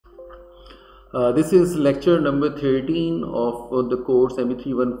This is lecture number 13 of the course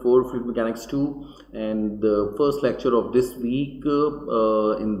ME314 Fluid Mechanics 2, and the first lecture of this week.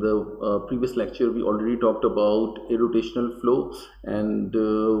 In the previous lecture we already talked about irrotational flow, and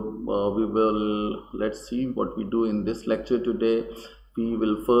let's see what we do in this lecture today. We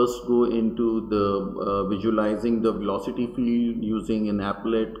will first go into the visualizing the velocity field using an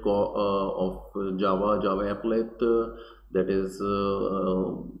applet of Javaapplets that is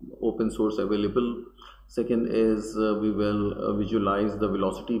open source available. Second is we will visualize the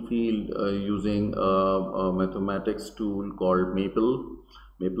velocity field using a mathematics tool called Maple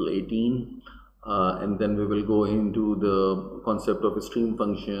 18. And then we will go into the concept of a stream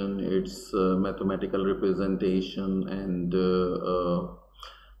function, its mathematical representation, and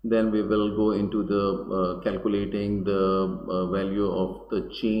then we will go into the calculating the value of the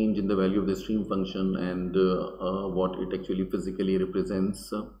change in the value of the stream function and what it actually physically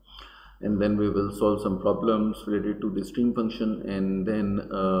represents. And then we will solve some problems related to the stream function, and then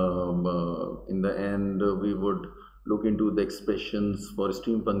in the end we would look into the expressions for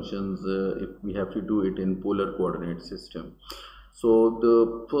stream functions if we have to do it in polar coordinate system. So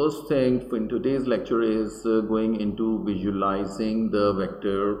the first thing in today's lecture is going into visualizing the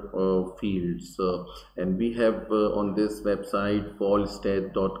vector fields, and we have on this website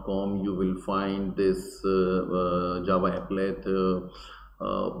fallstat.com you will find this Javaapplets.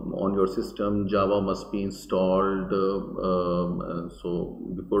 On your system Java must be installed so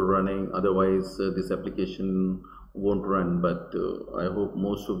before running, otherwise this application won't run, but I hope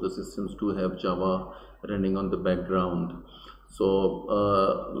most of the systems do have Java running on the background. So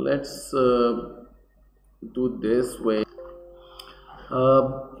let's do this way.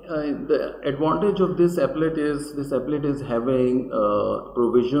 The advantage of this applet is having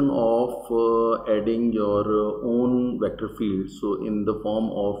provision of adding your own vector field, so in the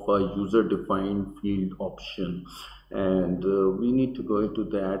form of a user defined field option, and we need to go into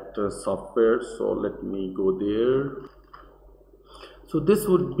that software. So let me go there. So this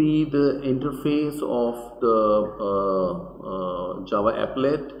would be the interface of the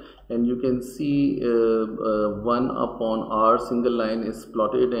Javaapplets, and you can see 1 upon r single line is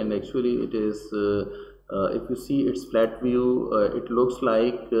plotted, and actually it is if you see its flat view, it looks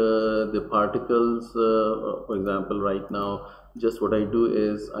like the particles. For example, right now just what I do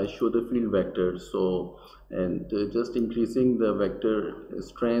is I show the field vector, so and just increasing the vector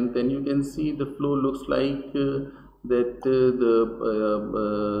strength, and you can see the flow looks like that the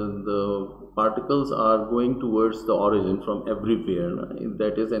particles are going towards the origin from everywhere,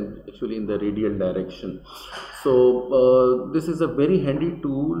 that is, and actually in the radial direction. So this is a very handy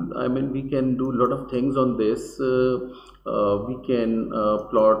tool. I mean, we can do a lot of things on this. We can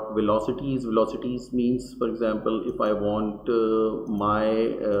plot velocities. Velocities means, for example, if I want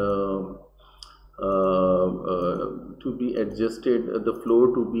my to be adjusted, the flow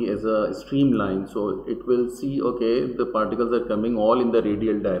to be as a streamline, so it will see, okay, the particles are coming all in the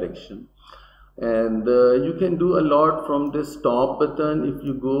radial direction. And you can do a lot from this top button. If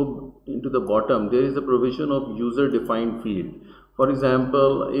you go into the bottom, there is a provision of user defined field. For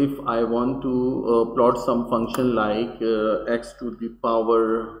example, if I want to plot some function like x to the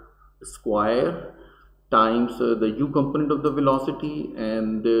power square times the u component of the velocity,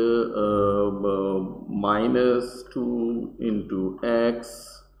 and minus 2 into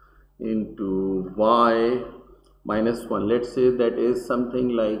x into y minus 1. Let's say that is something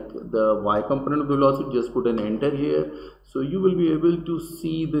like the y component of the velocity. Just put an enter here, so you will be able to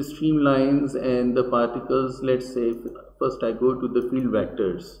see the streamlines and the particles. Let's say first I go to the field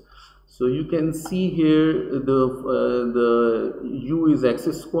vectors. So you can see here the u is x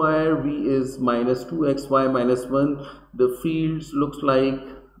square, v is minus 2xy minus 1. The fields looks like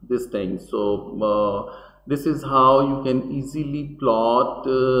this thing. So this is how you can easily plot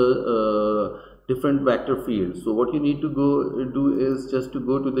different vector fields. So what you need to go do is just to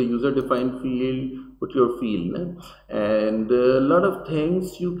go to the user defined field, put your field, and a lot of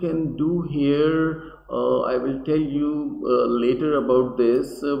things you can do here. I will tell you later about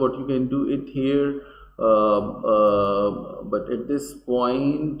this, what you can do it here, but at this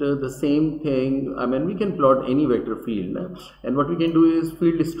point the same thing. I mean, we can plot any vector field, and what we can do is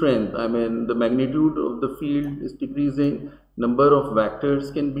field strength. I mean, the magnitude of the field is decreasing, number of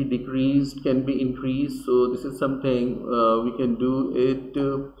vectors can be decreased, can be increased. So this is something we can do it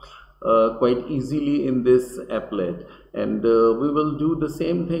quite easily in this applet, and we will do the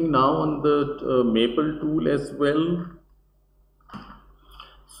same thing now on the Maple tool as well.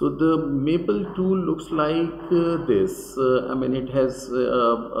 So the Maple tool looks like this. I mean, it has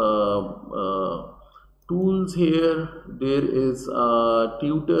tools here. There is a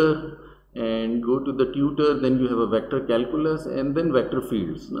tutor and go to the tutor, then you have a vector calculus and then vector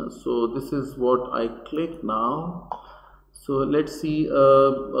fields. So this is what I click now. So let's see,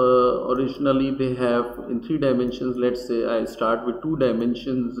 originally they have in 3 dimensions. Let's say I start with 2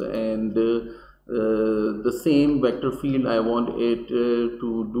 dimensions, and the same vector field I want it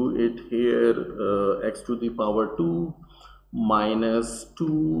to do it here, x to the power 2 minus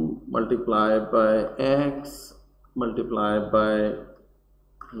 2 multiplied by x multiplied by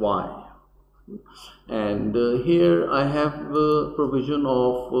y. And here I have provision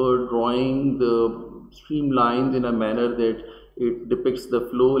of drawing the streamlines in a manner that it depicts the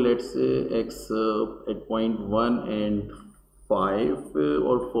flow. Let's say x at point 1 and 5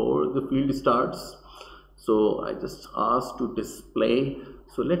 or 4 the field starts. So I just asked to display.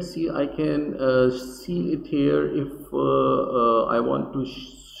 So let's see, I can see it here. If I want to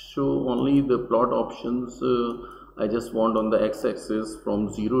show only the plot options, I just want on the x-axis from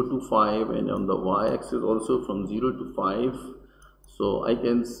 0 to 5 and on the y-axis also from 0 to 5. So I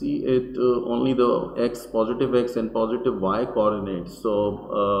can see it only the x, positive x and positive y coordinates.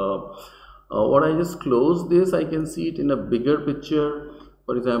 So what I just close this, I can see it in a bigger picture.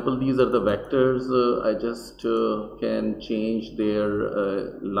 For example, these are the vectors. I just can change their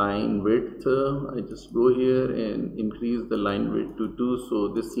line width. I just go here and increase the line width to 2. So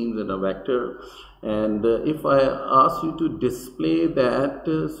this seems in a vector. And if I ask you to display that,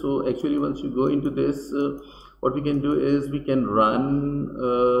 so actually once you go into this, what we can do is we can run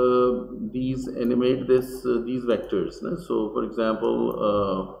animate these vectors. So for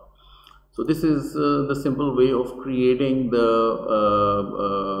example, so this is the simple way of creating the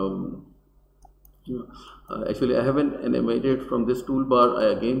actually I haven't animated from this toolbar. I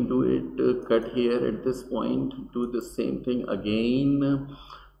again do it, cut here at this point, do the same thing again,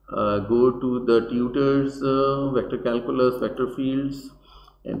 go to the tutors, vector calculus, vector fields,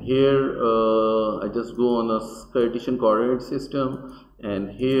 and here I just go on a Cartesian coordinate system,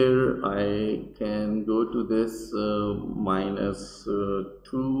 and here I can go to this minus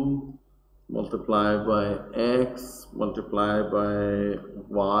 2 multiplied by x multiplied by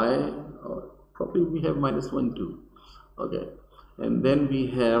y, probably we have minus 1 2. Okay, and then we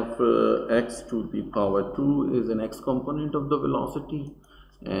have x to the power 2 is an x component of the velocity,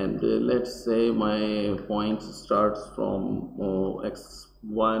 and let's say my point starts from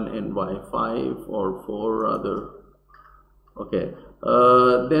x1 and y5 or 4 rather. Okay,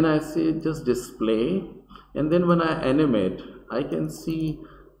 then I say just display, and then when I animate I can see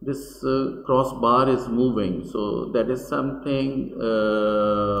this crossbar is moving. So that is something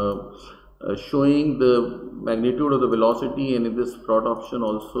showing the magnitude of the velocity. And in this plot option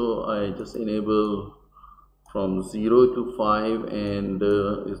also I just enable from 0 to 5, and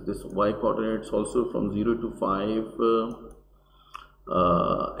is this y coordinates also from 0 to 5,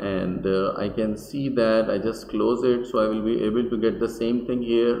 and I can see that. I just close it, so I will be able to get the same thing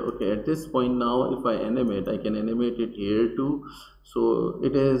here. Okay, at this point now if I animate, I can animate it here too. So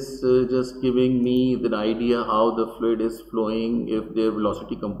it is just giving me the idea how the fluid is flowing. If their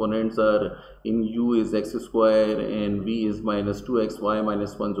velocity components are in u is x square and v is minus 2x, y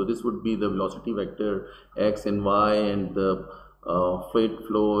minus 1, so this would be the velocity vector x and y, and the fluid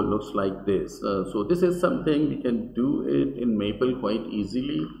flow looks like this. So this is something we can do it in Maple quite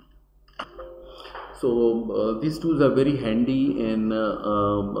easily. So these tools are very handy in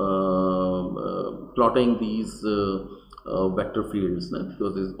plotting these vector fields,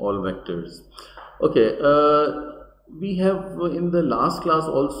 because it's all vectors. Okay, we have in the last class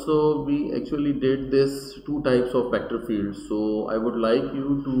also we actually did this 2 types of vector fields. So I would like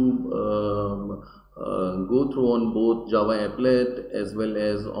you to go through on both Javaapplets as well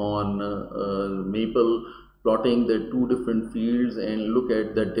as on Maple, plotting the 2 different fields and look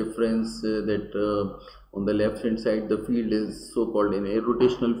at the difference that on the left hand side the field is so called an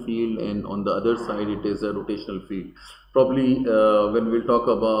irrotational field, and on the other side it is a rotational field. Probably when we'll talk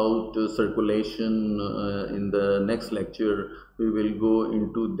about circulation in the next lecture, we will go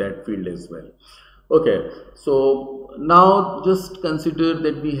into that field as well. Okay, so now just consider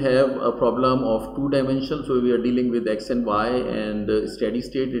that we have a problem of 2 dimensions. So we are dealing with x and y, and steady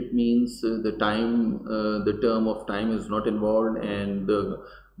state, it means the time, the term of time is not involved, and the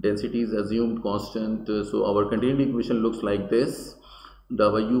density is assumed constant. So our continuity equation looks like this: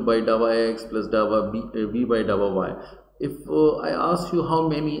 dava u by dava x plus dava v by dava y. If I ask you how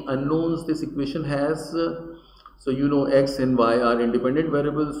many unknowns this equation has, so you know x and y are independent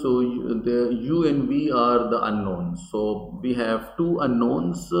variables, so the u and v are the unknowns. So we have 2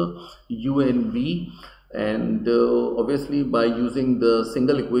 unknowns, u and v, and obviously by using the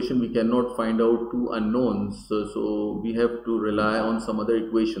single equation we cannot find out 2 unknowns, so we have to rely on some other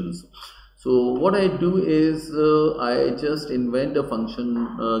equations. So what I do is I just invent a function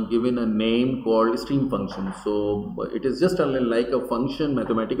given a name called stream function. So it is just like a function,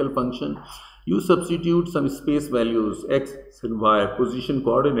 mathematical function. You substitute some space values x and y, position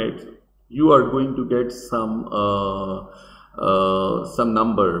coordinates. You are going to get some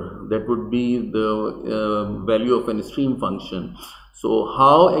number that would be the value of an stream function. So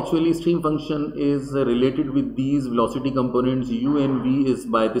how actually stream function is related with these velocity components u and v is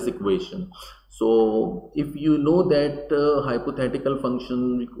by this equation. So if you know that hypothetical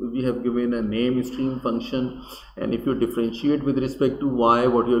function, we have given a name stream function, and if you differentiate with respect to y,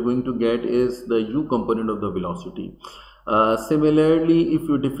 what you are going to get is the u component of the velocity. Similarly, if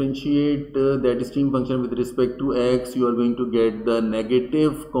you differentiate that stream function with respect to x, you are going to get the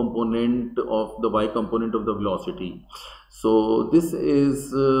negative component of the y component of the velocity. So this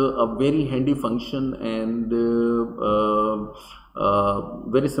is a very handy function, and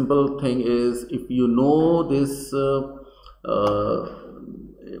very simple thing is, if you know this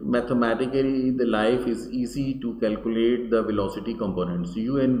mathematically, the life is easy to calculate the velocity components.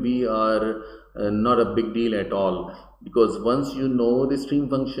 U and v are not a big deal at all, because once you know the stream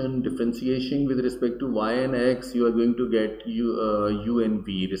function differentiation with respect to y and x, you are going to get u and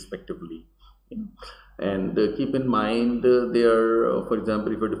v respectively. And keep in mind, there, for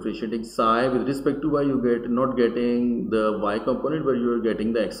example, if you're differentiating psi with respect to y, you get not getting the y component, but you are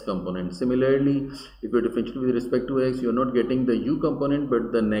getting the x component. Similarly, if you're differentiating with respect to x, you are not getting the u component,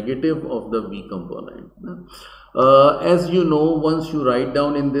 but the negative of the v component. As you know, once you write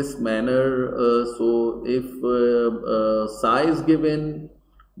down in this manner, so if psi is given,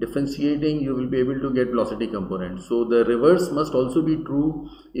 differentiating, you will be able to get velocity components. So the reverse must also be true.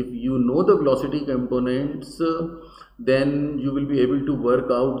 If you know the velocity components, then you will be able to work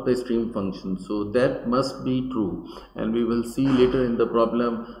out the stream function. So that must be true, and we will see later in the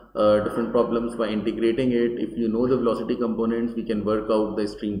problem different problems by integrating it. If you know the velocity components, we can work out the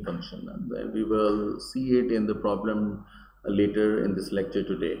stream function, and then we will see it in the problem later in this lecture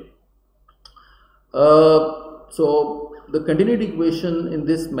today. So the continuity equation in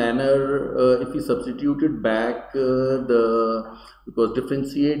this manner, if we substitute it back, because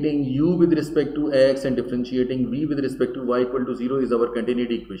differentiating u with respect to x and differentiating v with respect to y equal to 0 is our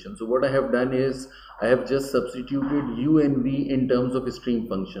continuity equation. So what I have done is I have just substituted u and v in terms of a stream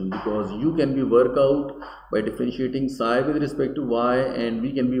function, because u can be worked out by differentiating psi with respect to y, and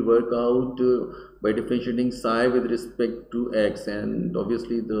v can be worked out by differentiating psi with respect to x, and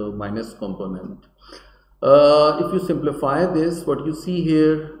obviously the minus component. If you simplify this, what you see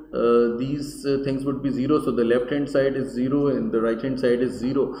here, these things would be 0. So the left hand side is 0 and the right hand side is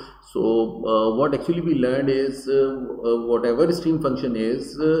 0. So what actually we learned is whatever stream function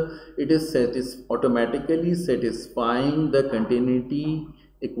is, it is automatically satisfying the continuity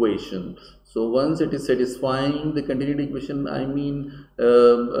equation. So once it is satisfying the continuity equation, I mean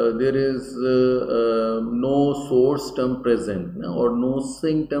there is no source term present or no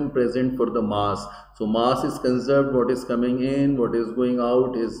sink term present for the mass. So mass is conserved, what is coming in, what is going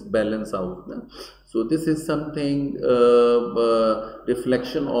out is balanced out. So this is something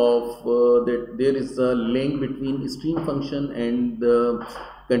reflection of that there is a link between stream function and the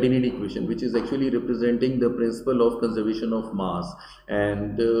continuity equation, which is actually representing the principle of conservation of mass.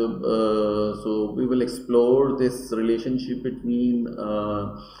 And so we will explore this relationship between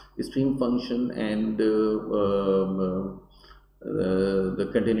stream function and the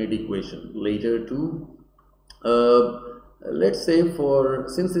continuity equation later too. Let's say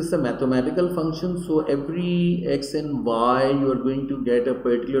since it's a mathematical function, so every x and y you are going to get a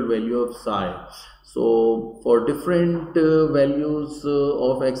particular value of psi. So for different values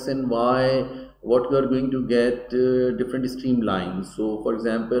of x and y, what you are going to get different streamlines. So for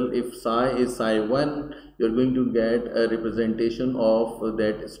example, if psi is psi1, you are going to get a representation of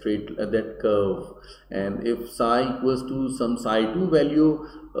that curve, and if psi equals to some psi2 value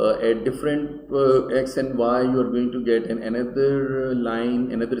at different x and y, you are going to get another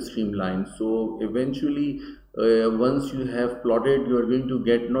line, another streamline. So eventually once you have plotted, you are going to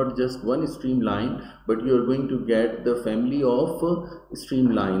get not just one streamline, but you are going to get the family of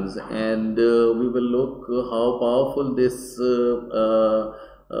streamlines, and we will look how powerful this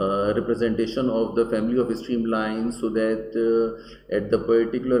representation of the family of streamlines, so that at the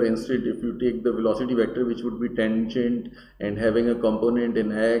particular instant, if you take the velocity vector, which would be tangent and having a component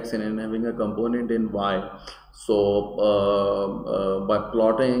in x and having a component in y, so by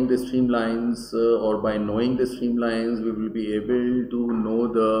plotting the streamlines or by knowing the streamlines, we will be able to know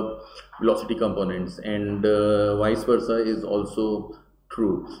the velocity components, and vice versa is also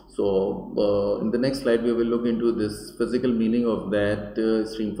true. So in the next slide we will look into this physical meaning of that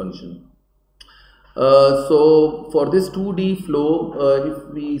stream function. So for this 2D flow,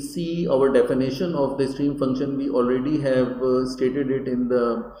 if we see our definition of the stream function, we already have stated it in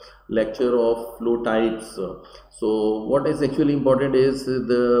the lecture of flow types. So what is actually important is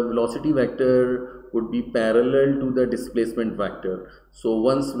the velocity vector would be parallel to the displacement vector. So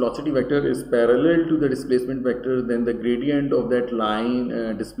once velocity vector is parallel to the displacement vector, then the gradient of that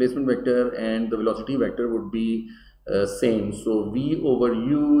line, displacement vector and the velocity vector would be same. So v over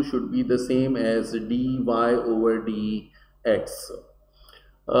u should be the same as dy over dx.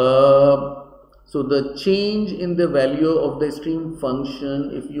 So the change in the value of the stream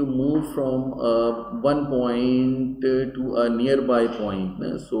function, if you move from one point to a nearby point,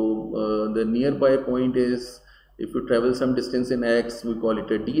 the nearby point is, if you travel some distance in x, we call it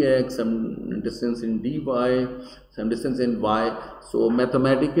a dx, some distance in dy, some distance in y. So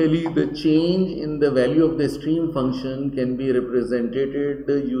mathematically the change in the value of the stream function can be represented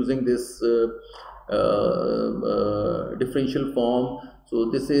using this differential form. So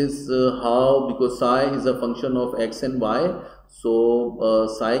this is how, because psi is a function of x and y, so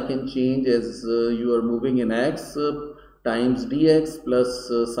psi can change as you are moving in x times dx,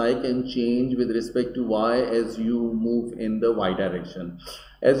 plus psi can change with respect to y as you move in the y direction.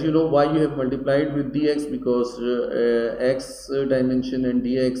 As you know, y you have multiplied with dx because x dimension and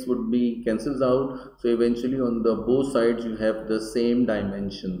dx would be cancels out, so eventually on the both sides you have the same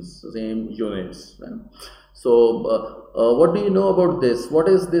dimensions, same units. So what do you know about this? What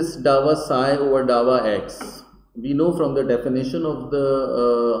is this dava psi over dava x? We know from the definition of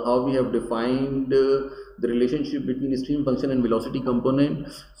the how we have defined the relationship between stream function and velocity component.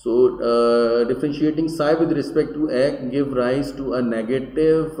 So differentiating psi with respect to x give rise to a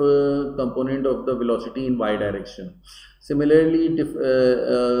negative component of the velocity in y direction. Similarly, if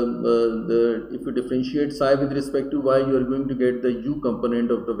you differentiate psi with respect to y, you are going to get the u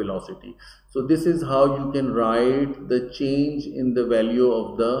component of the velocity. So this is how you can write the change in the value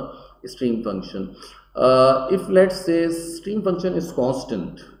of the stream function. If let's say stream function is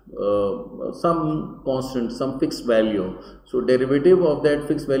constant, some constant, some fixed value, so derivative of that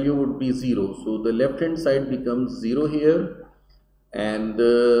fixed value would be 0. So the left hand side becomes 0 here, and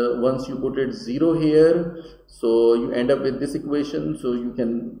once you put it 0 here, so you end up with this equation. So you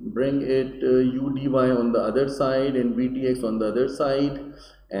can bring it u dy on the other side and vtx on the other side,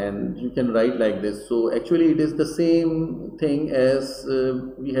 and you can write like this. So actually it is the same thing as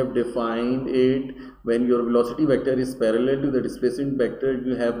we have defined it. When your velocity vector is parallel to the displacement vector,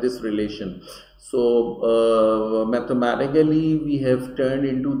 you have this relation. So mathematically we have turned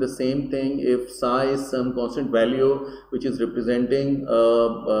into the same thing. If psi is some constant value which is representing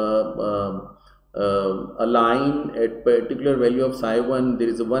a line at particular value of psi 1, there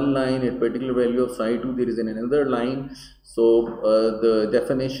is a one line, at particular value of psi 2 there is another line. So the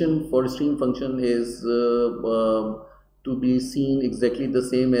definition for stream function is to be seen exactly the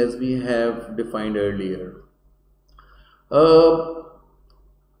same as we have defined earlier. Now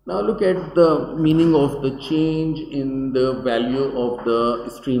look at the meaning of the change in the value of the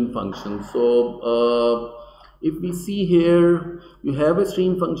stream function. So if we see here, you have a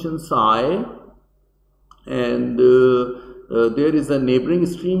stream function psi, and there is a neighboring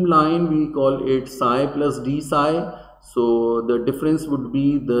stream line, we call it psi plus d psi. So the difference would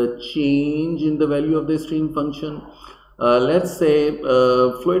be the change in the value of the stream function. Let's say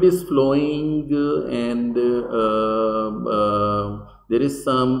fluid is flowing and there is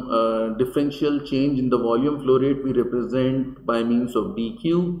some differential change in the volume flow rate we represent by means of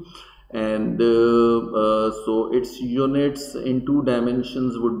dq, and so its units in 2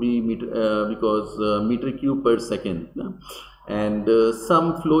 dimensions would be meter, because meter cube per second. And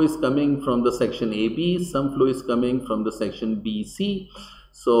some flow is coming from the section AB, some flow is coming from the section BC.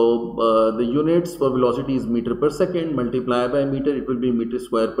 So the units for velocity is meter per second, multiply by meter, it will be meter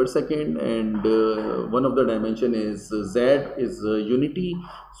square per second, and one of the dimension is z, is unity,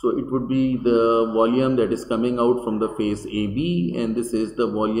 so it would be the volume that is coming out from the face AB, and this is the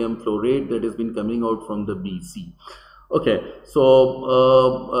volume flow rate that has been coming out from the BC. Okay,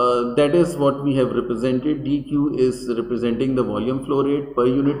 so that is what we have represented. dq is representing the volume flow rate per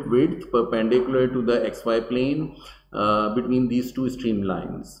unit width perpendicular to the xy plane between these 2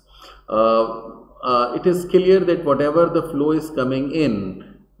 streamlines. It is clear that whatever the flow is coming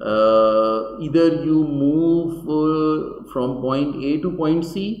in, either you move from point A to point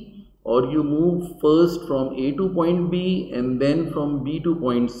C, or you move first from A to point B and then from B to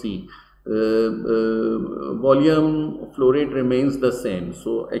point C. Volume flow rate remains the same.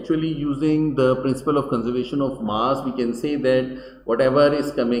 So actually, using the principle of conservation of mass, we can say that whatever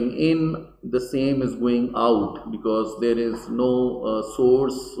is coming in, the same is going out, because there is no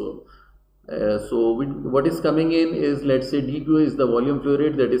source what is coming in is, let's say dq is the volume flow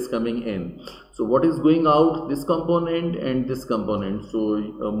rate that is coming in. So what is going out? This component and this component.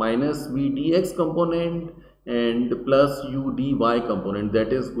 So minus v dx component and plus u dy component,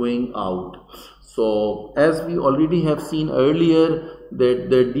 that is going out. So as we already have seen earlier, that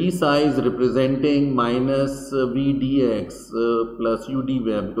the d psi is representing minus v dx plus u dy,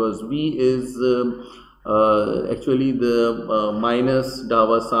 because v is actually the minus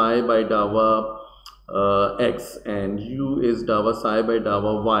dava psi by dava x, and u is dava psi by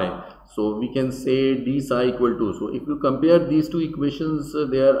dava y. So we can say d psi equal to, so if you compare these two equations,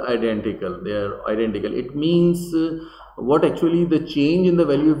 they are identical. It means what actually the change in the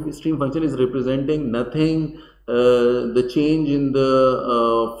value of stream function is representing? Nothing, the change in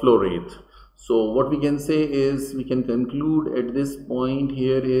the flow rate. So what we can say is, we can conclude at this point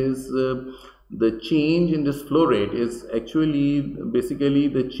here is the change in this flow rate is actually basically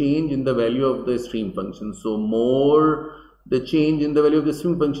the change in the value of the stream function. So more the change in the value of the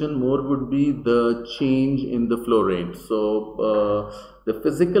stream function, more would be the change in the flow rate. So the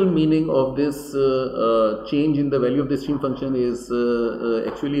physical meaning of this change in the value of the stream function is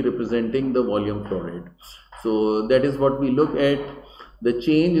actually representing the volume flow rate. So that is what we look at. The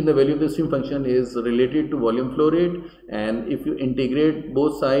change in the value of the stream function is related to volume flow rate, and if you integrate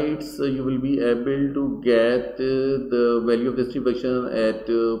both sides, you will be able to get the value of the stream function at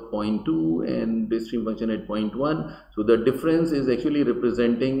 0.2 and the stream function at 0.1. So the difference is actually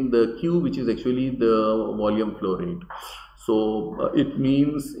representing the Q, which is actually the volume flow rate. So it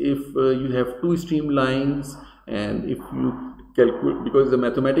means if you have two streamlines, and if you calculate, because the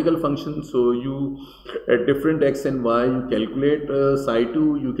mathematical function, so you at different x and y, you calculate psi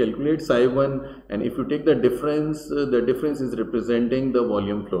 2, you calculate psi 1, and if you take the difference is representing the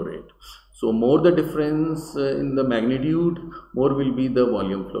volume flow rate. So more the difference in the magnitude, more will be the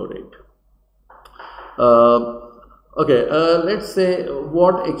volume flow rate. Okay, let's say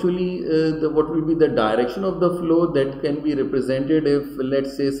what actually what will be the direction of the flow that can be represented if,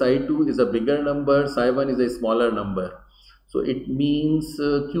 let's say, psi 2 is a bigger number, psi 1 is a smaller number. So it means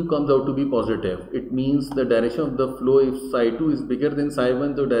Q comes out to be positive. It means the direction of the flow, if psi 2 is bigger than psi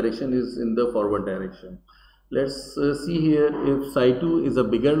 1, the direction is in the forward direction. Let's see here, if psi 2 is a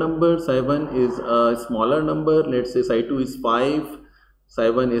bigger number, psi 1 is a smaller number. Let's say psi 2 is 5, psi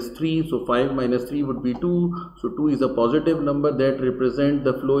 1 is 3, so 5 minus 3 would be 2. So 2 is a positive number that represents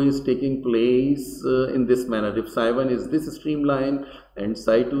the flow is taking place in this manner. If psi 1 is this streamline and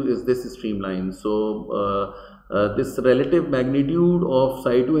psi 2 is this streamline. So this relative magnitude of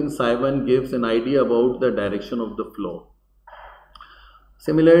psi 2 and psi 1 gives an idea about the direction of the flow.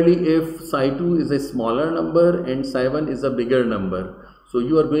 Similarly, if psi 2 is a smaller number and psi 1 is a bigger number, so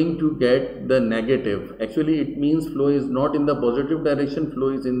you are going to get the negative. Actually, it means flow is not in the positive direction, flow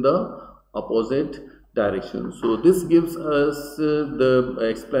is in the opposite direction. So this gives us the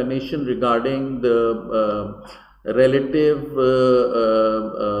explanation regarding the relative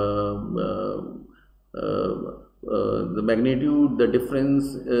the magnitude, the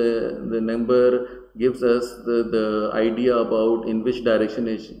difference, the number gives us the idea about in which direction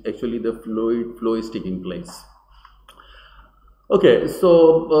is actually the flow is taking place. Okay,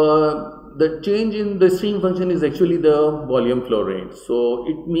 so the change in the stream function is actually the volume flow rate. So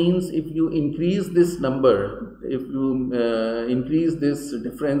it means if you increase this number, if you increase this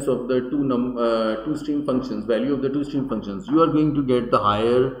difference of the two stream functions, value of the two stream functions, you are going to get the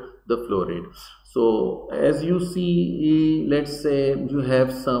higher the flow rate. So as you see, let's say you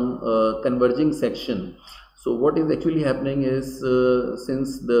have some converging section. So what is actually happening is,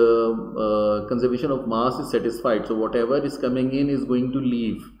 since the conservation of mass is satisfied, so whatever is coming in is going to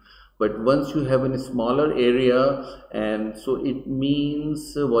leave. But once you have a smaller area, and so it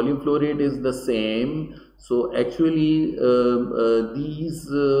means volume flow rate is the same. So actually these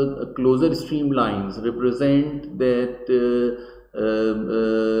closer streamlines represent that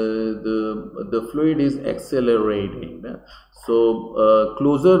the fluid is accelerating. So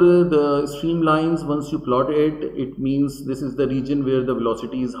closer the streamlines, once you plot it, it means this is the region where the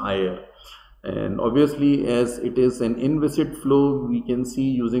velocity is higher. And obviously, as it is an inviscid flow, we can see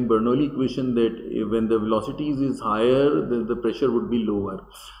using Bernoulli equation that when the velocities is higher, the pressure would be lower.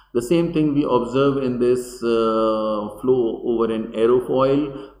 The same thing we observe in this flow over an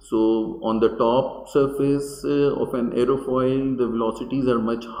aerofoil. So on the top surface of an aerofoil, the velocities are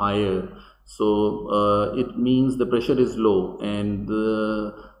much higher. So it means the pressure is low, and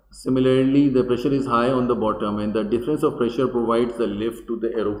similarly the pressure is high on the bottom, and the difference of pressure provides the lift to the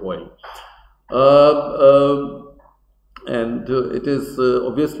aerofoil. and it is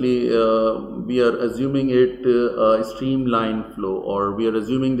obviously we are assuming it a streamlined flow, or we are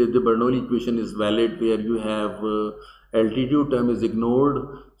assuming that the Bernoulli equation is valid, where you have altitude term is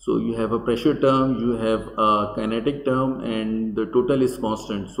ignored, so you have a pressure term, you have a kinetic term, and the total is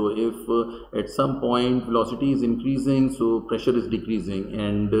constant. So if at some point velocity is increasing, so pressure is decreasing,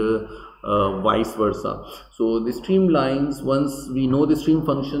 and vice versa. So the streamlines, once we know the stream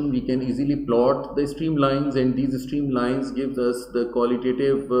function, we can easily plot the streamlines, and these streamlines gives us the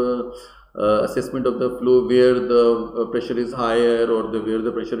qualitative assessment of the flow, where the pressure is higher, or where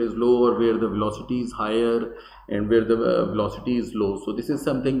the pressure is low, or where the velocity is higher and where the velocity is low. So this is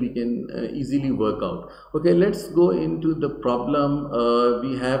something we can easily work out. Okay, let's go into the problem.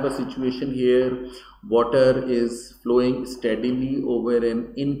 We have a situation here. Water is flowing steadily over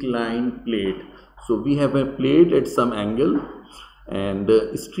an inclined plate. So we have a plate at some angle, and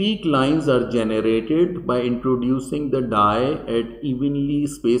streak lines are generated by introducing the die at evenly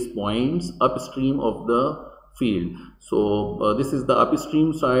spaced points upstream of the field. So this is the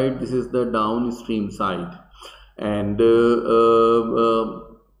upstream side, this is the downstream side. And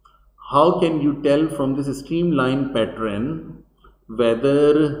how can you tell from this streamline pattern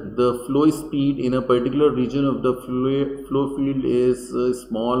whether the flow speed in a particular region of the flow field is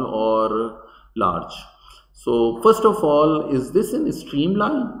small or large? So first of all, is this in a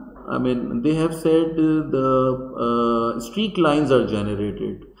streamline? I mean, they have said the streak lines are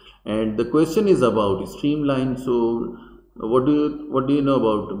generated, and the question is about streamline. So what do you know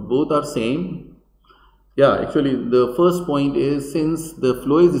about? Both are same. Yeah, actually the first point is, since the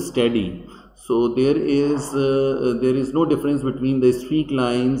flow is steady, so there is no difference between the streak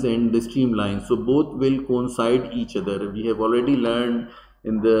lines and the streamlines. So both will coincide each other. We have already learned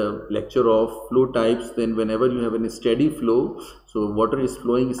in the lecture of flow types, then whenever you have a steady flow, so water is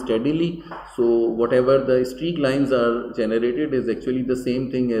flowing steadily, so whatever the streak lines are generated is actually the same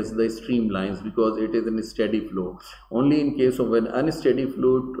thing as the streamlines, because it is in a steady flow. Only in case of an unsteady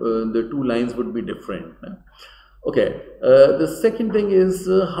flow, the two lines would be different. Okay, the second thing is,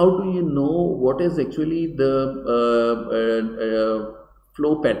 how do you know what is actually the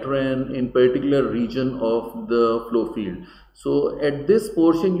flow pattern in particular region of the flow field? So at this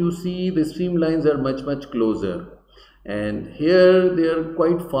portion you see the streamlines are much closer, and here they are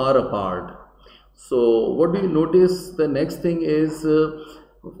quite far apart. So what do you notice? The next thing is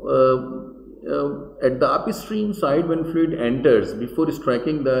at the upstream side, when fluid enters, before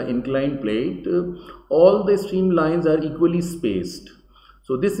striking the inclined plate, all the streamlines are equally spaced.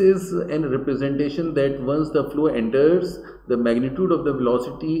 So this is a representation that once the flow enters, the magnitude of the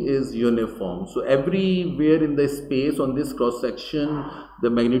velocity is uniform. So everywhere in the space on this cross section, the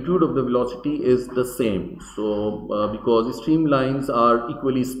magnitude of the velocity is the same. So because streamlines are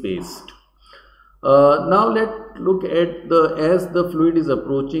equally spaced. Now let's look at as the fluid is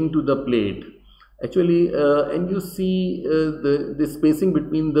approaching to the plate. Actually, and you see the spacing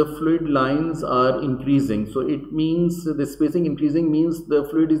between the fluid lines are increasing. So it means the spacing increasing means the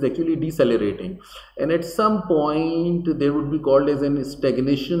fluid is actually decelerating. And at some point, there would be called as a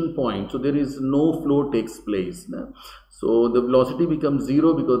stagnation point. So there is no flow takes place. So the velocity becomes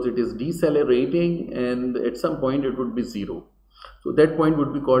zero because it is decelerating, and at some point it would be zero. So that point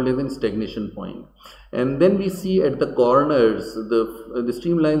would be called as a stagnation point. And then we see at the corners, the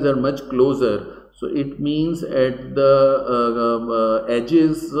streamlines are much closer. So it means at the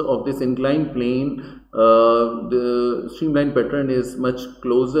edges of this inclined plane, the streamline pattern is much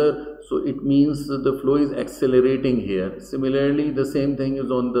closer. So it means the flow is accelerating here. Similarly, the same thing is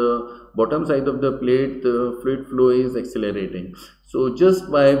on the bottom side of the plate, the fluid flow is accelerating. So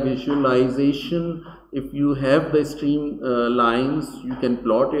just by visualization, if you have the stream lines, you can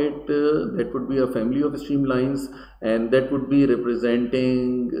plot it. That would be a family of streamlines, and that would be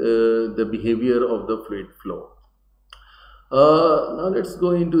representing the behavior of the fluid flow. Now let's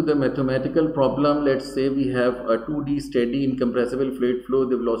go into the mathematical problem. Let's say we have a 2D steady incompressible fluid flow.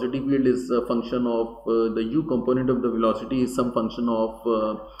 The velocity field is a function of the u component of the velocity is some function of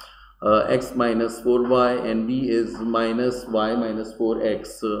x minus 4y, and v is minus y minus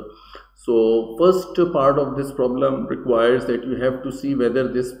 4x. So first part of this problem requires that you have to see whether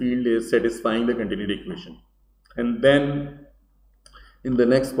this field is satisfying the continuity equation, and then in the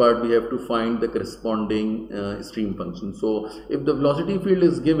next part we have to find the corresponding stream function. So if the velocity field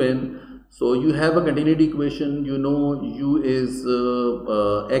is given, so you have a continuity equation, you know u is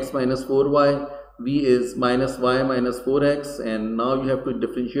x minus 4y, v is minus y minus 4x, and now you have to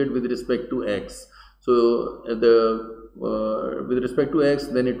differentiate with respect to x. So the with respect to x,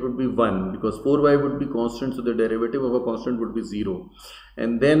 then it would be 1 because 4y would be constant, so the derivative of a constant would be 0.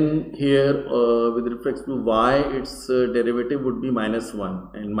 And then here with respect to y, its derivative would be -1,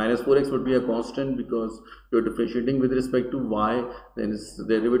 and -4x would be a constant because you're differentiating with respect to y, then its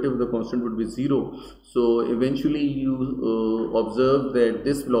derivative of the constant would be 0. So eventually you observe that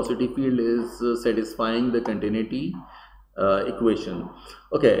this velocity field is satisfying the continuity equation.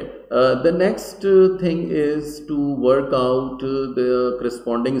 Okay, the next thing is to work out the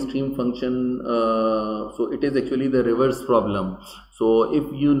corresponding stream function. So it is actually the reverse problem. So if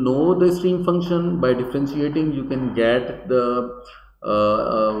you know the stream function, by differentiating you can get the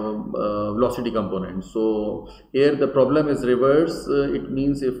velocity component. So here the problem is reverse. It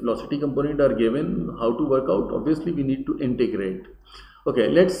means if velocity component are given, how to work out? Obviously we need to integrate. Okay,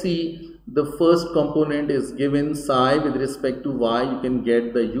 let's see. The first component is given psi with respect to y. You can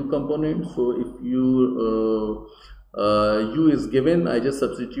get the u component. So if u is given, I just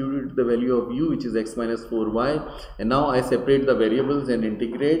substituted the value of u, which is x minus 4y, and now I separate the variables and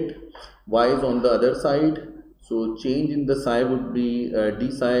integrate. Y is on the other side, so change in the psi would be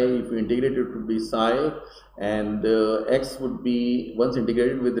d psi. If you integrate it, would be psi, and x would be, once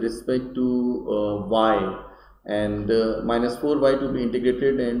integrated with respect to y, and minus 4y to be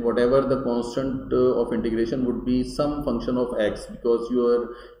integrated, and whatever the constant of integration would be some function of x, because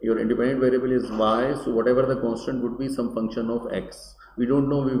your independent variable is y, so whatever the constant would be some function of x. We don't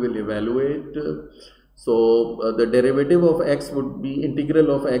know, we will evaluate. So the derivative of x would be, integral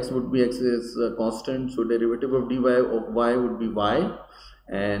of x would be, x is constant, so derivative of dy of y would be y,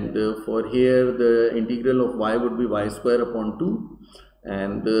 and for here the integral of y would be y square upon 2,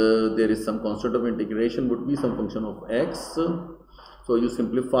 and there is some constant of integration would be some function of x. So you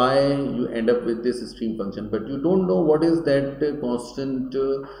simplify, you end up with this stream function, but you don't know what is that constant.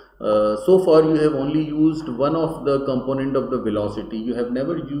 So far you have only used one of the component of the velocity. You have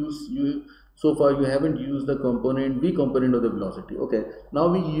never used, so far you haven't used the component, v component of the velocity. Okay, now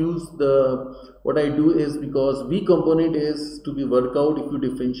we use the, what I do is, because v component is to be worked out, if you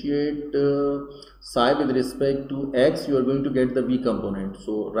differentiate psi with respect to x, you are going to get the v component.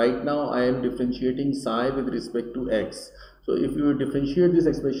 So right now I am differentiating psi with respect to x. So if you differentiate this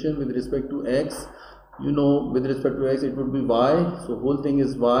expression with respect to x, you know, with respect to x it would be y, so whole thing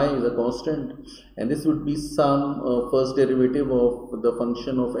is y is a constant, and this would be some first derivative of the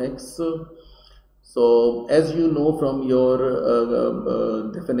function of x. So as you know from your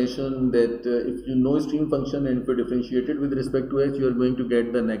definition that if you know stream function and if you differentiate it with respect to x, you are going to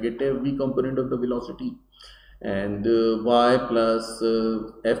get the negative v component of the velocity, and y plus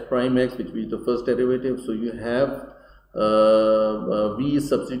f prime x, which is the first derivative. So you have v is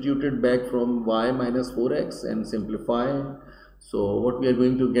substituted back from y minus 4x and simplify. So what we are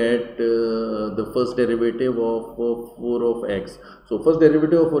going to get, the first derivative of 4 of x. So first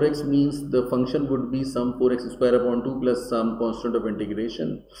derivative of 4x means the function would be some 4x square upon 2 plus some constant of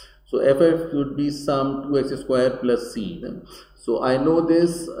integration. So ff would be some 2x square plus c. So I know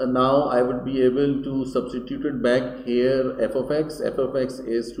this, now I would be able to substitute it back here. F of x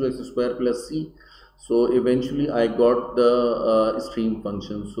is 2x square plus c. So eventually I got the stream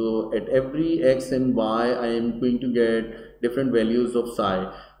function. So at every x and y I am going to get different values of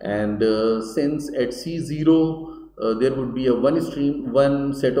psi, and since at c0 there would be a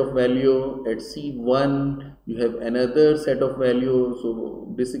one set of value, at c1 you have another set of value.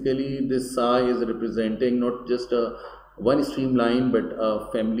 So basically this psi is representing not just a one streamline but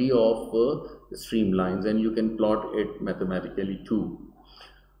a family of streamlines, and you can plot it mathematically too.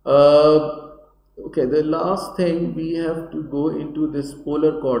 Okay, the last thing, we have to go into this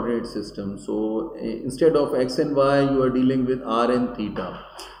polar coordinate system. So instead of x and y, you are dealing with r and theta.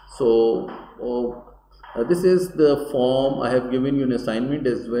 So this is the form. I have given you an assignment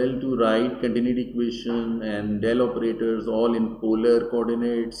as well to write continuity equation and del operators all in polar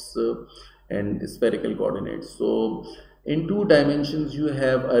coordinates and spherical coordinates. So in 2 dimensions you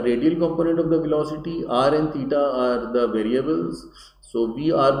have a radial component of the velocity. R and theta are the variables. So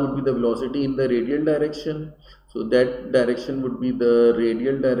Vr would be the velocity in the radial direction, so that direction would be the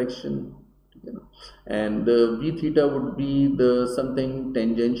radial direction, you know, and V theta would be the something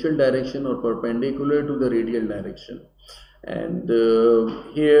tangential direction or perpendicular to the radial direction, and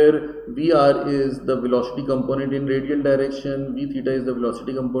here Vr is the velocity component in radial direction, V theta is the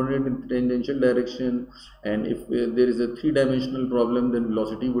velocity component in tangential direction, and if there is a 3-dimensional problem, then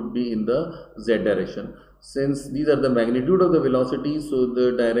velocity would be in the z direction. Since these are the magnitude of the velocity, so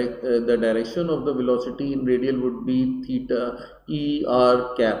the direction of the velocity in radial would be theta e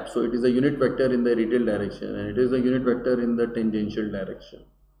r cap. So it is a unit vector in the radial direction and it is a unit vector in the tangential direction.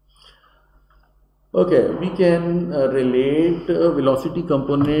 Okay, we can relate velocity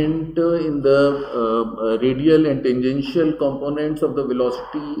component in the radial and tangential components of the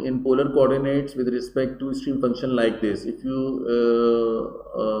velocity in polar coordinates with respect to stream function like this. If you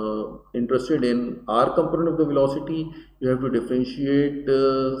interested in r component of the velocity, you have to differentiate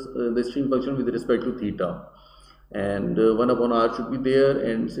the stream function with respect to theta, and 1 upon r should be there.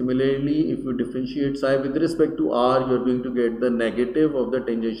 And similarly, if you differentiate psi with respect to r, you are going to get the negative of the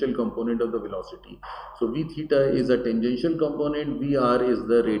tangential component of the velocity. So v theta is a tangential component, vr is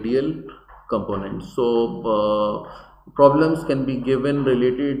the radial component. So problems can be given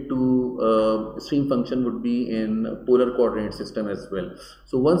related to stream function would be in polar coordinate system as well.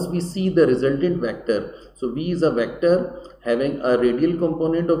 So once we see the resultant vector, so v is a vector having a radial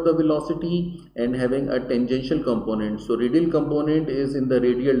component of the velocity and having a tangential component. So radial component is in the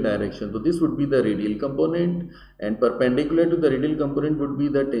radial direction, so this would be the radial component, and perpendicular to the radial component would be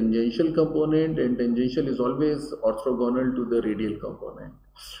the tangential component, and tangential is always orthogonal to the radial component.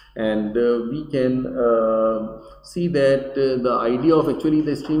 And we can see that the idea of actually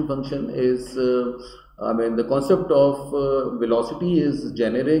the stream function is the concept of velocity is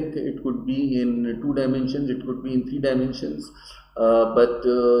generic. It could be in 2 dimensions, it could be in 3 dimensions, but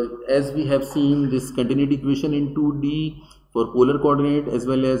as we have seen this continuity equation in 2D for polar coordinate as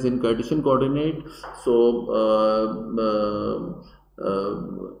well as in Cartesian coordinate. So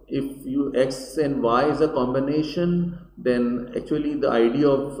if you x and y is a combination, then actually the idea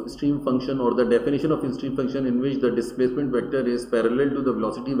of stream function, or the definition of stream function in which the displacement vector is parallel to the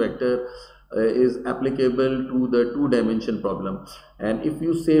velocity vector, is applicable to the 2-dimension problem. And if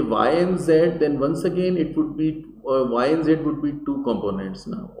you say y and z, then once again it would be y and z would be 2 components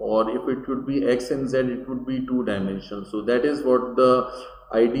now, or if it would be x and z, it would be 2 dimensions. So that is what the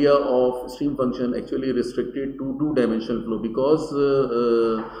idea of stream function actually restricted to 2-dimensional flow, because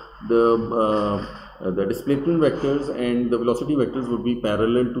the displacement vectors and the velocity vectors would be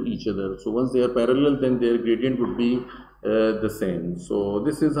parallel to each other. So once they are parallel, then their gradient would be the same. So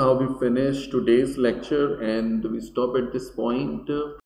this is how we finish today's lecture, and we stop at this point.